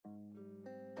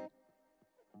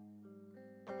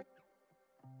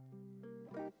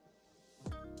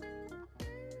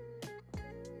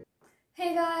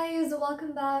Hey guys,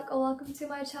 welcome back or welcome to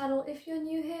my channel. If you're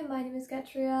new here, my name is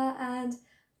Getria and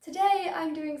today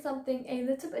I'm doing something a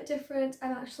little bit different.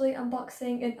 I'm actually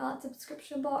unboxing an art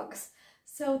subscription box.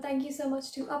 So thank you so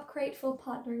much to upcrate for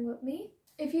partnering with me.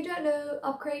 If you don't know,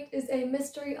 upcrate is a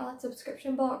mystery art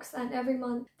subscription box and every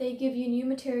month they give you new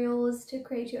materials to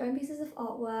create your own pieces of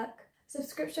artwork.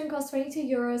 Subscription costs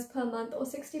 €22 per month or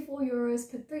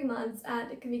 €64 per 3 months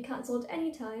and it can be cancelled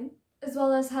anytime, as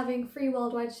well as having free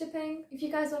worldwide shipping. If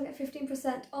you guys want to get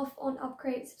 15% off on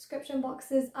upcrate subscription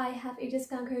boxes, I have a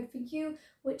discount code for you,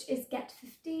 which is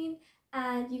GET15,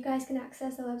 and you guys can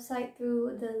access the website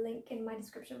through the link in my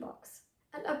description box.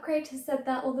 And upcrate has said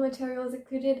that all the materials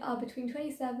included are between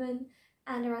 27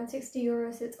 and around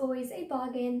 €60, so it's always a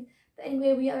bargain. But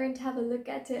anyway, we are going to have a look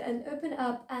at it and open it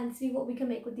up and see what we can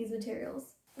make with these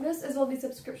materials. This is what the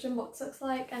subscription box looks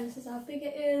like, and this is how big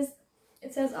it is.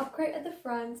 It says upcrate at the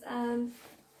front, and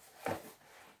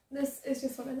this is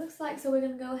just what it looks like. So we're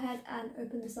going to go ahead and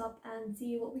open this up and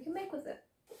see what we can make with it.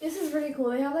 This is really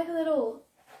cool. They have like a little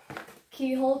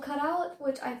keyhole cutout,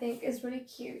 which I think is really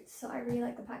cute. So I really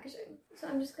like the packaging. So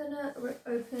I'm just going to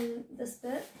open this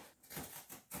bit.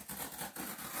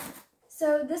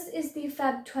 So this is the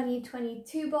Feb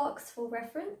 2022 box for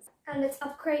reference, and it's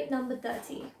upcrate number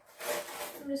 30.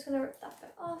 I'm just going to rip that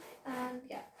bit off, and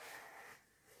yeah.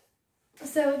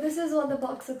 So this is what the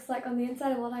box looks like on the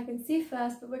inside of what I can see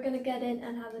first, but we're going to get in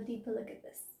and have a deeper look at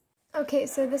this. Okay,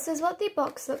 so this is what the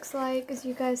box looks like, as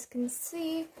you guys can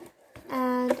see.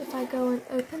 And if I go and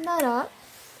open that up,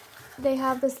 they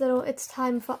have this little "It's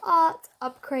Time for Art"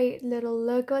 upcrate little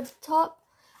logo at the top.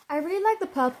 I really like the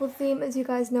purple theme, as you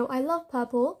guys know I love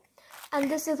purple.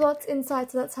 And this is what's inside,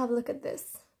 so let's have a look at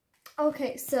this.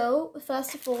 Okay, so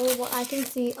first of all, what I can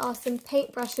see are some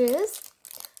paintbrushes.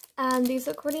 And these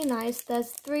look really nice.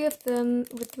 There's 3 of them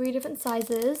with 3 different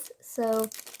sizes. So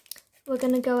we're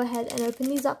going to go ahead and open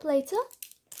these up later.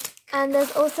 And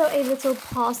there's also a little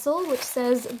parcel which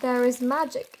says "There is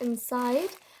magic" inside.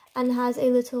 And has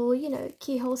a little,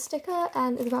 keyhole sticker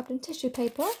and is wrapped in tissue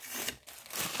paper.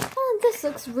 And this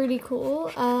looks really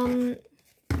cool.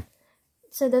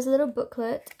 So there's a little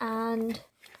booklet, and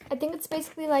I think it's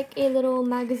basically like a little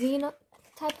magazine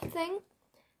type of thing.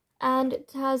 And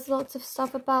it has lots of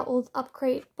stuff about all the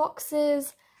upcrate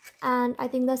boxes, and I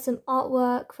think there's some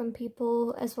artwork from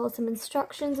people as well as some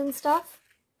instructions and stuff.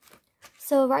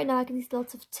 So right now I can see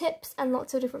lots of tips and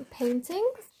lots of different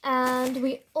paintings. And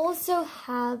we also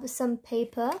have some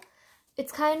paper.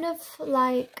 It's kind of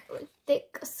like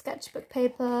thick sketchbook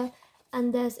paper,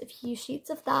 and there's a few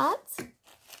sheets of that.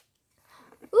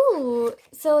 Ooh,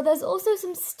 so there's also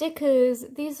some stickers.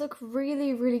 These look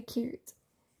really, really cute.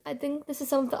 I think this is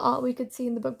some of the art we could see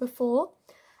in the book before.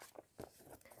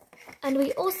 And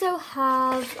we also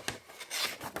have,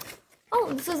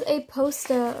 oh, this is a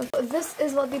poster. This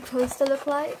is what the poster looks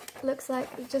like.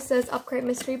 It just says upcrate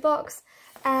mystery box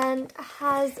and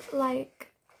has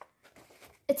like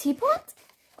a teapot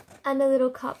and a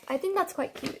little cup. I think that's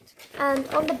quite cute. And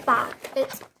on the back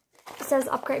it says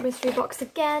upcrate mystery box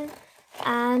again,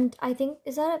 and I think,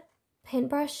 is that a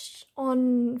paintbrush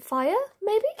on fire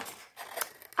maybe?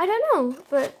 I don't know,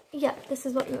 but yeah, this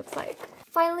is what it looks like.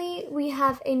 Finally, we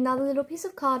have another little piece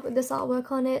of card with this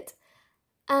artwork on it.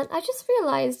 And I just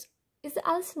realized, is it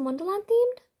Alice in Wonderland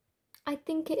themed? I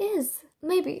think it is.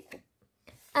 Maybe.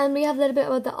 And we have a little bit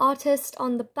about the artist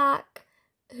on the back,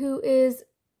 who is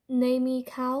Naomi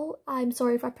Cow. I'm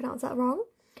sorry if I pronounced that wrong.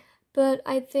 But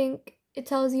I think it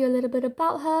tells you a little bit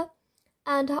about her.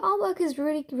 And her artwork is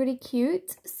really, really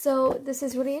cute. So this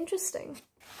is really interesting.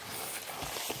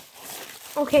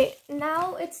 Okay,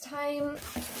 now it's time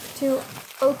to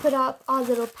open up our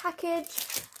little package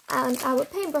and our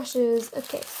paintbrushes.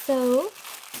 Okay, so,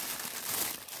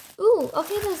 ooh,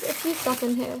 okay, there's a few stuff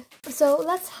in here. So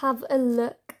let's have a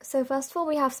look. So first of all,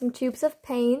 we have some tubes of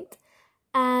paint,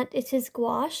 and it is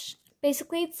gouache.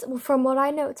 Basically, it's, from what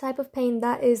I know, a type of paint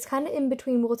that is kind of in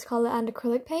between watercolor and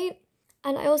acrylic paint.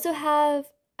 And I also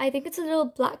have, I think it's a little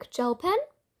black gel pen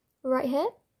right here.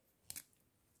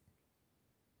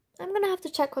 I'm gonna have to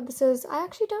check what this is. I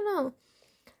actually don't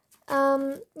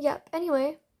know. Yep,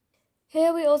 anyway.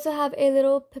 Here we also have a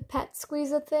little pipette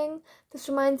squeezer thing. This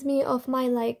reminds me of my,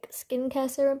 like, skincare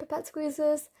serum pipette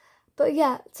squeezers. But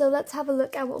yeah, so let's have a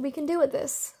look at what we can do with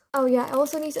this. Oh yeah, I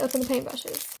also need to open the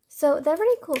paintbrushes. So they're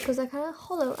really cool because they're kind of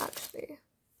hollow, actually.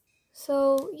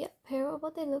 So yeah, here are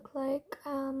what they look like.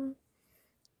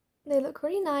 They look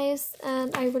really nice,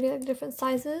 and I really like the different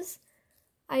sizes.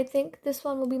 I think this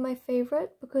one will be my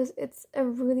favorite because it's a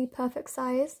really perfect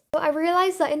size. So I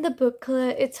realized that in the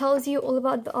booklet it tells you all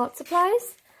about the art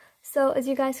supplies. So as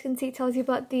you guys can see, it tells you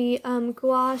about the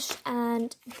gouache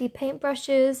and the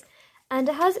paintbrushes, and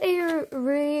it has a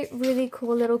really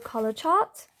cool little color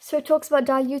chart. So it talks about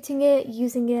diluting it,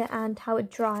 using it, and how it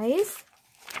dries.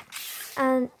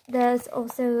 And there's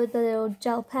also the little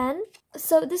gel pen.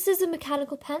 So this is a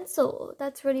mechanical pencil.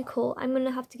 That's really cool. I'm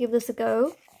gonna have to give this a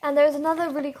go. And there's another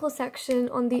really cool section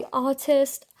on the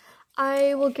artist.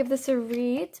 I will give this a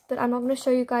read, but I'm not going to show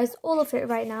you guys all of it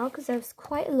right now because there's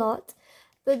quite a lot.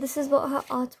 But this is what her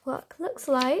artwork looks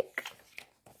like.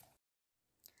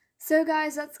 So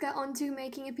guys, let's get on to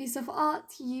making a piece of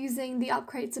art using the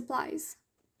upcrate supplies.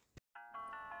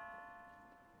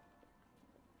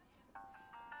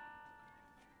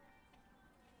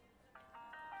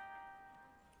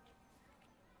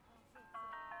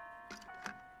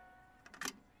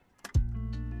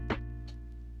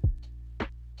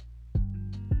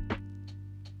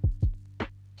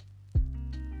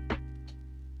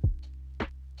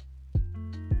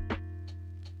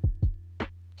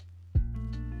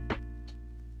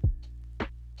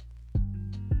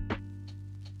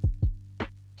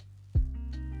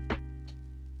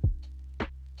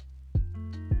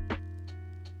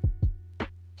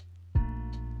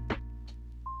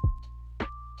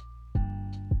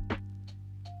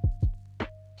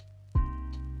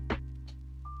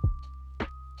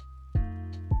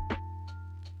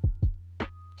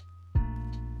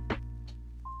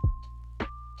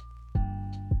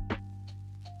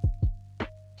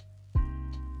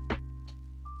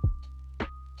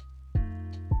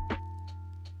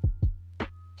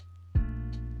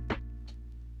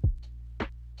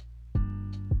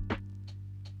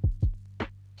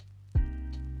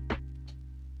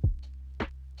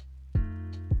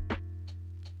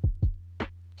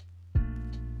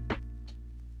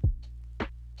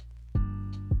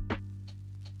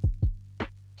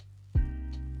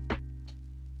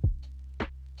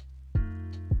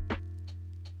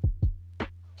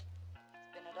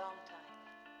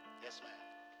 Yes, ma'am.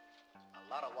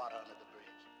 A lot of water under the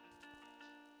bridge.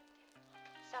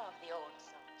 Some of the old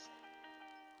songs.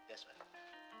 Yes,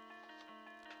 ma'am.